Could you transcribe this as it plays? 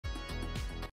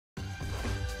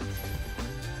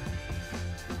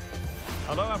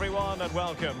Hello everyone and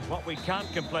welcome. What we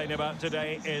can't complain about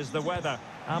today is the weather.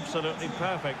 Absolutely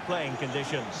perfect playing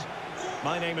conditions.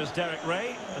 My name is Derek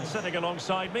Ray, and sitting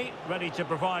alongside me, ready to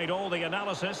provide all the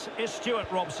analysis, is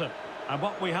Stuart Robson. And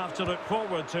what we have to look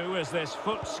forward to is this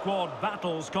Foot Squad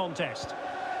Battles contest.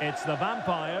 It's the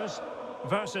Vampires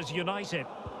versus United.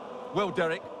 Well,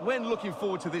 Derek, when looking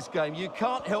forward to this game, you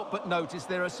can't help but notice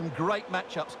there are some great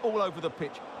matchups all over the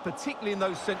pitch, particularly in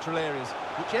those central areas.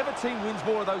 Whichever team wins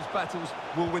more of those battles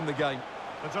will win the game.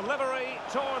 The delivery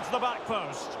towards the back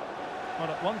post. Well,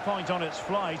 at one point on its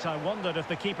flight, I wondered if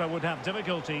the keeper would have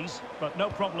difficulties, but no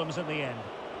problems in the end.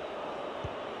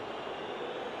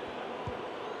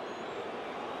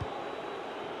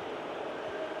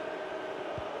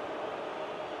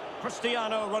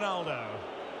 Cristiano Ronaldo.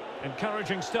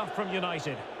 Encouraging stuff from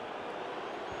United.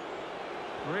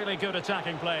 Really good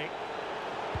attacking play.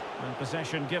 And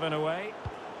possession given away.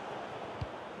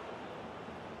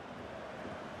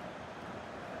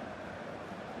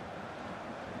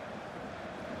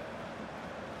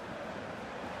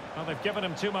 Well, they've given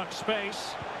him too much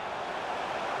space.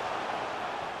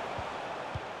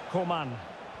 Coman.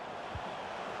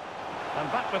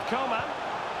 And back with Coman.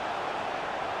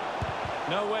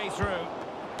 No way through.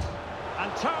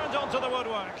 And turned onto the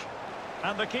woodwork.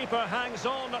 And the keeper hangs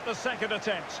on at the second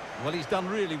attempt. Well, he's done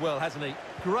really well, hasn't he?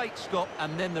 Great stop,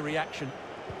 and then the reaction.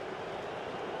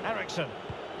 Eriksen.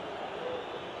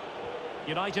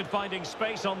 United finding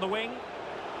space on the wing.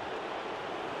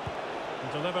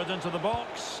 And delivered into the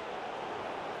box.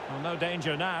 Well, no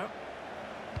danger now.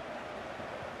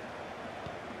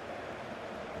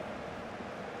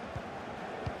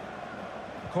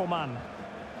 Coman.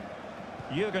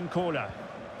 Jürgen Kohler.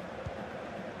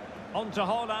 On to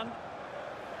Haaland.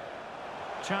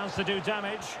 Chance to do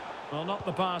damage. Well, not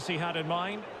the pass he had in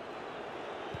mind.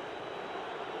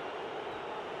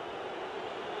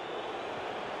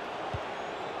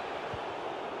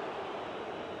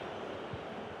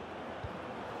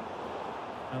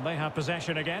 And they have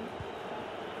possession again.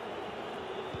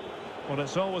 Well,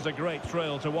 it's always a great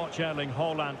thrill to watch Erling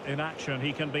Haaland in action.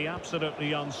 He can be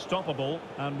absolutely unstoppable,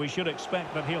 and we should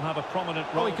expect that he'll have a prominent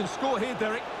role. Oh, he can score here,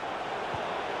 Derek.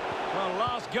 Well,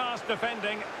 last gasp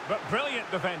defending, but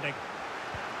brilliant defending.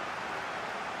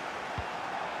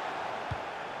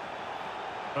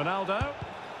 Ronaldo.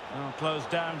 Oh, closed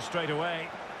down straight away.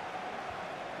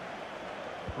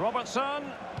 Robertson.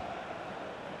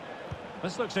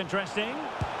 This looks interesting.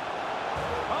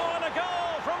 Oh, and a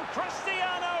goal from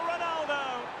Cristiano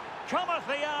Ronaldo. Cometh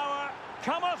the hour,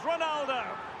 cometh Ronaldo.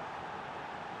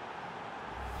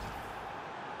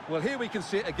 Well, here we can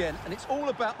see it again, and it's all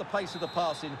about the pace of the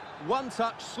passing. One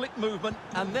touch, slick movement,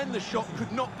 and then the shot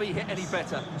could not be hit any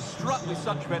better. Struck with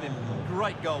such venom.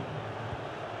 Great goal.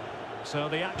 So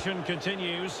the action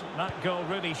continues. That goal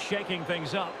really shaking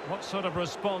things up. What sort of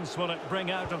response will it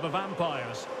bring out of the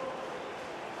Vampires?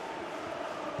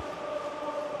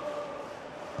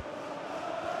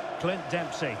 Clint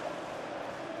Dempsey.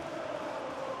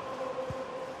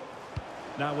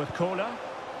 Now with Kohler.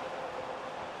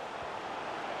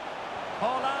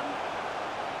 Haaland.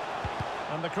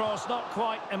 And the cross not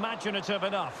quite imaginative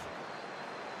enough.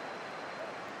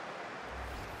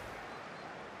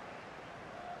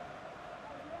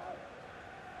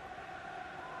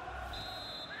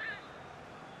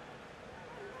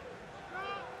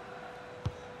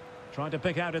 Trying to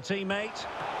pick out a teammate.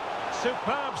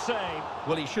 Superb save.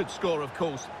 Well, he should score, of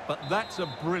course, but that's a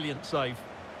brilliant save.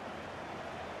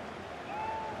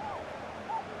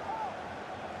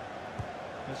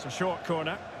 It's a short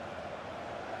corner.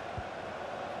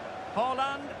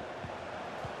 Haaland.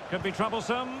 Could be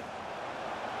troublesome.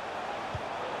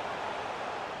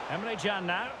 Emre Can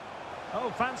now. Oh,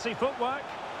 fancy footwork.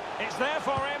 It's there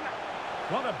for him.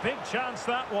 What a big chance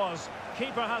that was.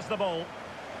 Keeper has the ball.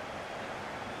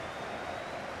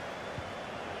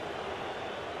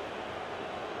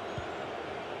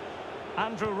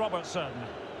 Andrew Robertson.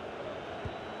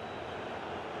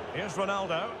 Here's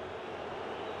Ronaldo.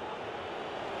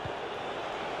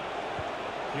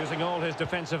 Using all his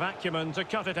defensive acumen to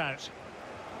cut it out.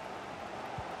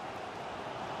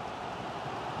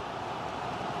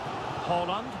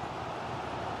 Haaland.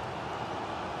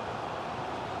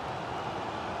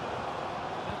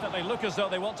 Definitely look as though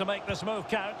they want to make this move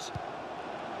count.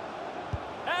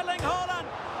 Erling Haaland!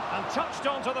 And touched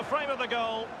onto the frame of the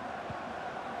goal.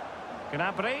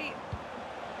 Gnabry.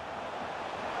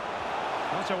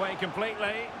 Not away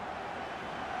completely.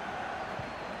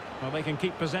 Well, they can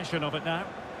keep possession of it now.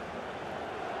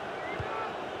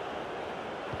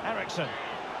 Eriksen.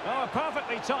 Oh, a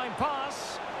perfectly timed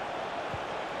pass.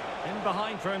 In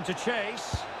behind for him to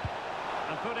chase.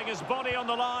 And putting his body on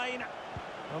the line.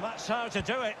 Well, that's how to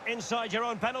do it inside your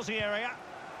own penalty area.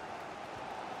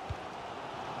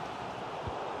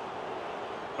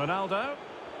 Ronaldo.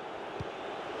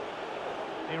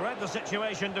 He read the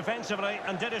situation defensively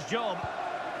and did his job.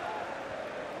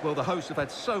 Well, the hosts have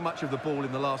had so much of the ball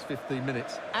in the last 15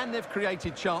 minutes, and they've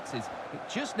created chances. It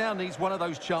just now needs one of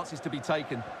those chances to be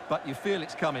taken, but you feel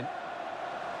it's coming.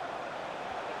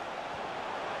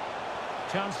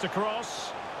 Chance to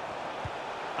cross.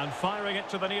 And firing it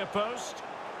to the near post.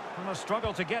 And a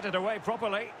struggle to get it away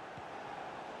properly.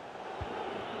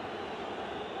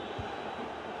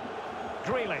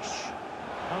 Grealish.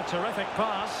 A terrific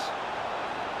pass.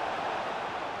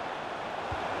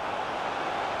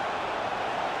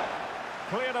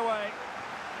 Cleared away.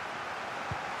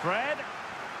 Fred.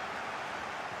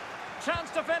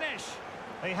 Chance to finish.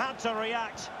 He had to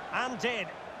react, and did.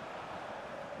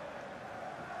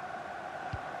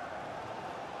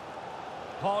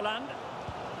 Haaland.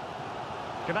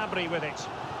 Gnabry with it.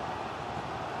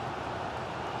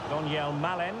 Donyell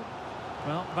Malen.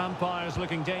 Well, Vampires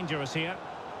looking dangerous here,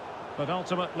 but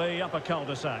ultimately up a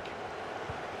cul-de-sac.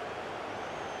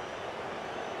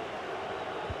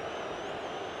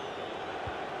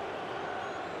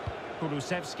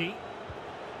 Kulusevski.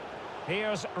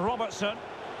 Here's Robertson.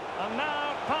 And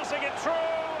now passing it through.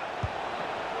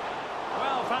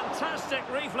 Well, fantastic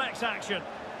reflex action.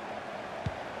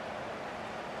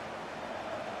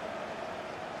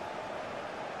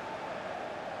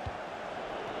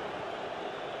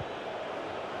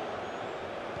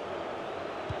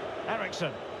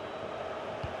 Ericsson.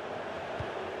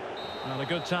 And a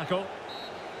good tackle.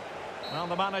 Well,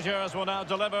 the managers will now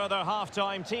deliver their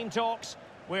half-time team talks.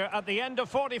 We're at the end of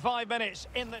 45 minutes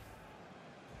in the...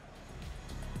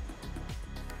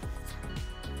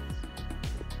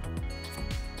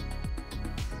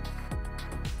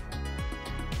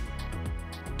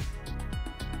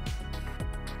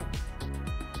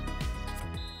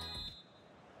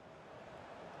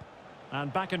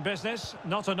 And back in business.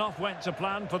 Not enough went to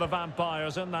plan for the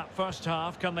Vampires in that first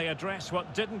half. Can they address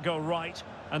what didn't go right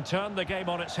and turn the game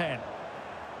on its head?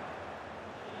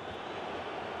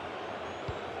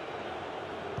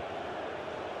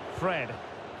 Fred.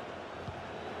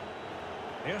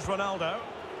 Here's Ronaldo.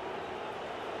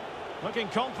 Looking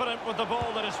confident with the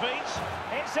ball at his feet.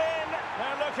 It's in.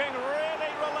 They're looking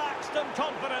really relaxed and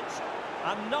confident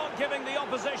and not giving the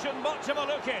opposition much of a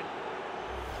look in.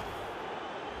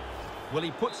 Well,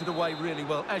 he puts it away really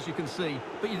well, as you can see,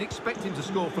 but you'd expect him to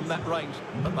score from that range,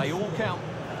 but they all count.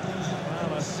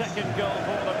 Well, a second goal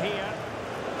for them here.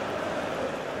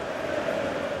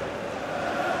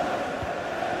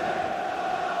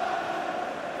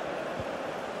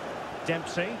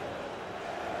 Dempsey.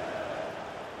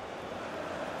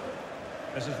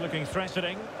 This is looking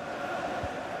threatening.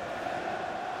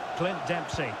 Clint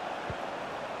Dempsey.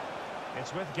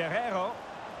 It's with Guerrero.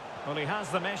 Well, he has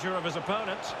the measure of his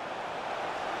opponent.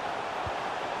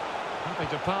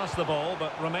 Happy to pass the ball,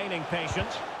 but remaining patient.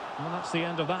 Well, that's the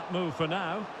end of that move for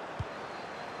now.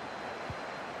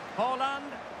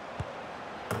 Haaland.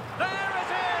 There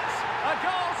it is! A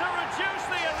goal to reduce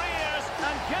the arrears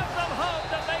and give them hope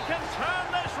that they can turn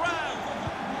this round.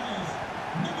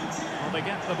 Well, they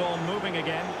get the ball moving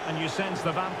again, and you sense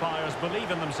the Vampires believe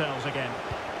in themselves again.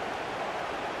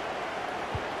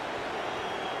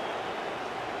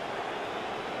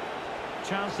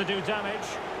 Chance to do damage.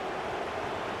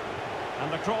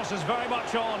 And the cross is very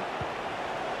much on.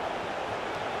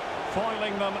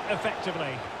 Foiling them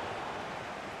effectively.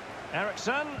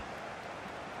 Ericsson.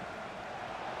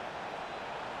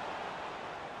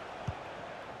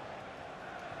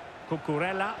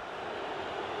 Cucurella.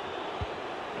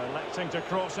 Electing to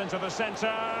cross into the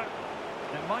centre.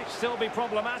 It might still be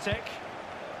problematic.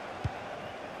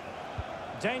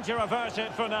 Danger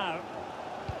averted for now.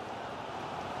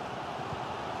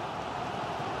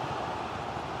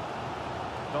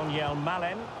 Donyell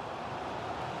Malen.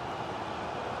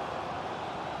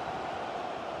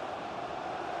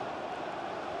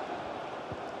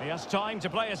 He has time to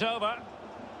play it over.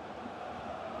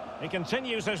 He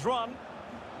continues his run.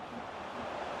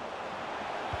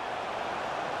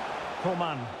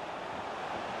 Coman.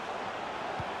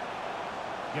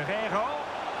 Guerrero.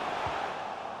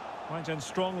 Went in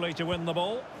strongly to win the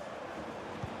ball.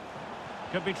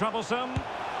 Could be troublesome.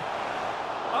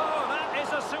 Oh, that is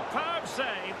a superb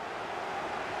save.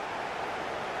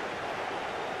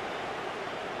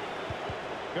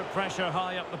 Good pressure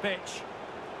high up the pitch.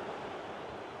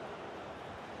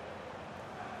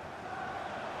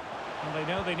 And they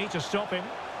know they need to stop him.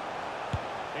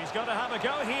 He's got to have a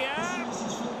go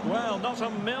here. Well, not a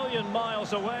million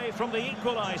miles away from the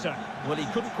equaliser. Well, he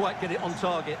couldn't quite get it on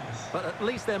target, but at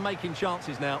least they're making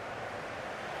chances now.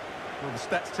 Well, the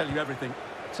stats tell you everything.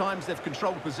 At times they've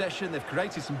controlled possession, they've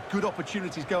created some good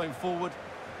opportunities going forward.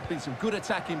 There's been some good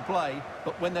attacking play,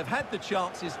 but when they've had the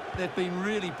chances, they've been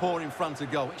really poor in front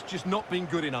of goal. It's just not been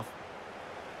good enough.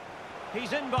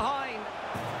 He's in behind.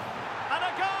 And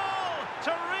a goal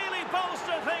to really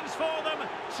bolster things for them.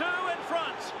 2 in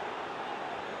front.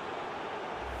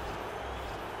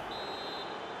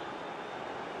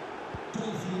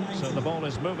 So the ball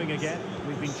is moving again.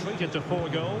 We've been treated to 4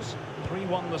 goals.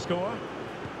 3-1 the score.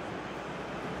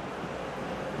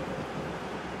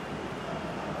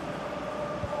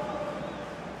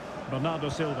 Bernardo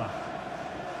Silva.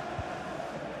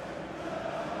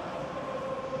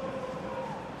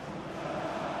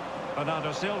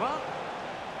 Bernardo Silva.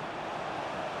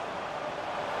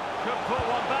 Could pull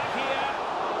one back here.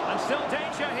 And still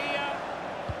danger here.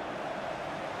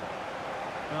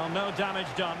 Well, no damage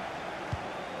done.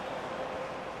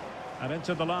 And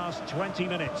into the last 20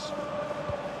 minutes.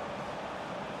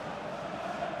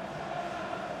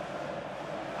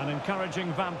 An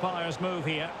encouraging Vampires move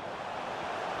here.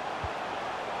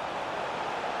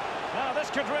 Now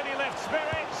this could really lift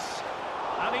spirits.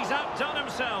 And he's outdone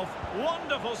himself.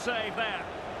 Wonderful save there.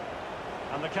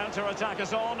 And the counter-attack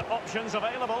is on. Options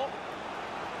available.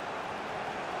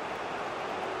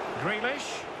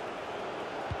 Grealish.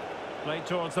 Played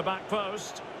towards the back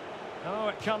post. Oh,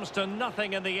 it comes to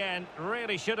nothing in the end.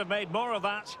 Really should have made more of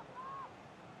that.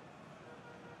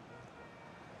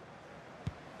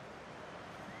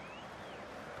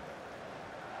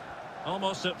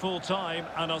 Almost at full time,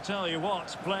 and I'll tell you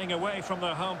what, playing away from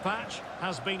their home patch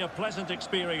has been a pleasant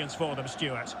experience for them,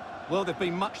 Stuart. Well, they've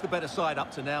been much the better side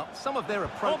up to now. Some of their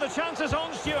approach... Oh, the chance is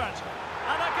on, Stuart.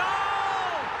 And a goal!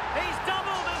 He's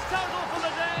doubled his total for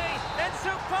the day. It's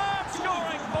superb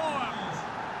scoring form.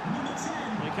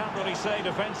 You can't really say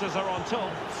defences are on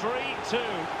top. 3-2.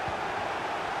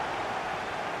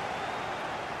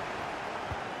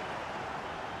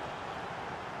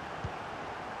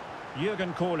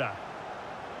 Jürgen Kohler.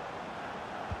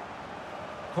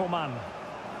 Coman.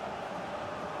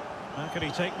 How can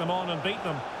he take them on and beat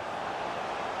them?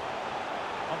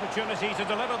 Opportunity to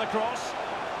deliver the cross.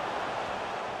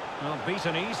 Well,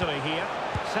 beaten easily here.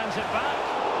 Sends it back.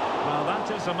 Well,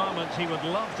 that is a moment he would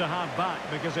love to have back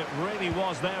because it really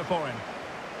was there for him.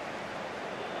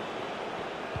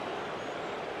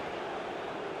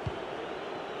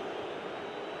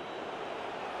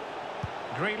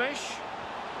 Grealish.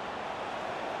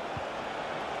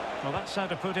 Well, that's how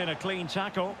to put in a clean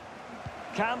tackle.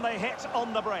 Can they hit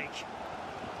on the break?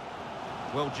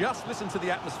 Well, just listen to the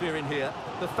atmosphere in here.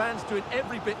 The fans doing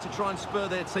every bit to try and spur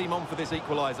their team on for this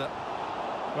equaliser.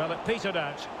 Well, it petered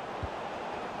out.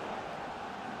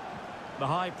 The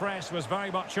high press was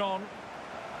very much on.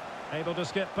 Able to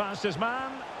skip past his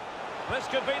man. This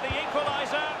could be the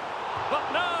equaliser.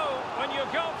 But no, when your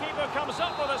goalkeeper comes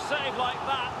up with a save like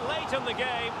that late in the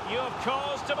game, you have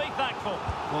cause to be thankful.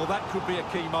 Well, that could be a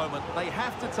key moment. They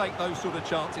have to take those sort of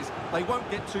chances. They won't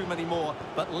get too many more,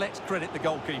 but let's credit the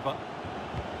goalkeeper.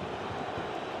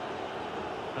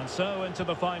 And so into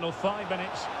the final 5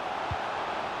 minutes.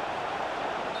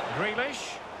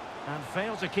 Grealish. And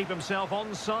failed to keep himself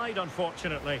onside,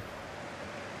 unfortunately.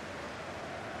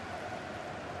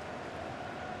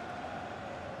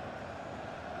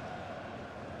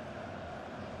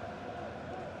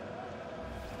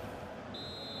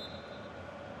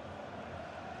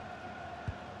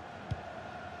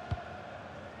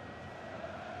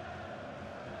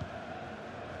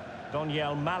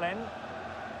 Daniel Malen.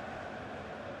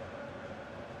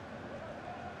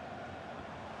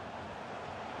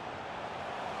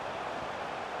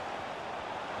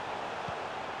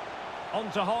 On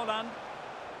to Haaland.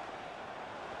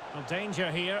 A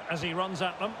danger here as he runs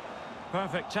at them.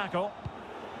 Perfect tackle.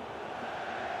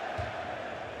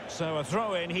 So a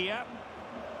throw in here.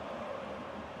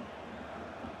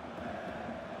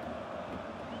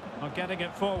 Not getting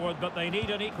it forward, but they need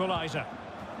an equaliser.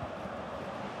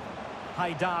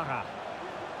 Haidara.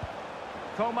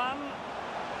 Coman.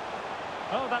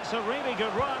 Oh, that's a really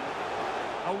good run.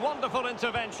 A wonderful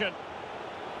intervention.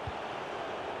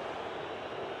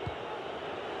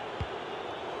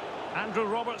 Andrew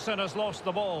Robertson has lost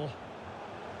the ball.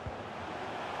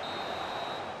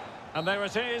 And there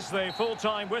it is, the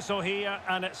full-time whistle here,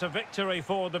 and it's a victory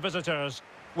for the visitors.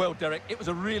 Well, Derek, it was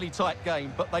a really tight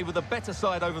game, but they were the better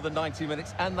side over the 90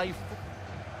 minutes, and they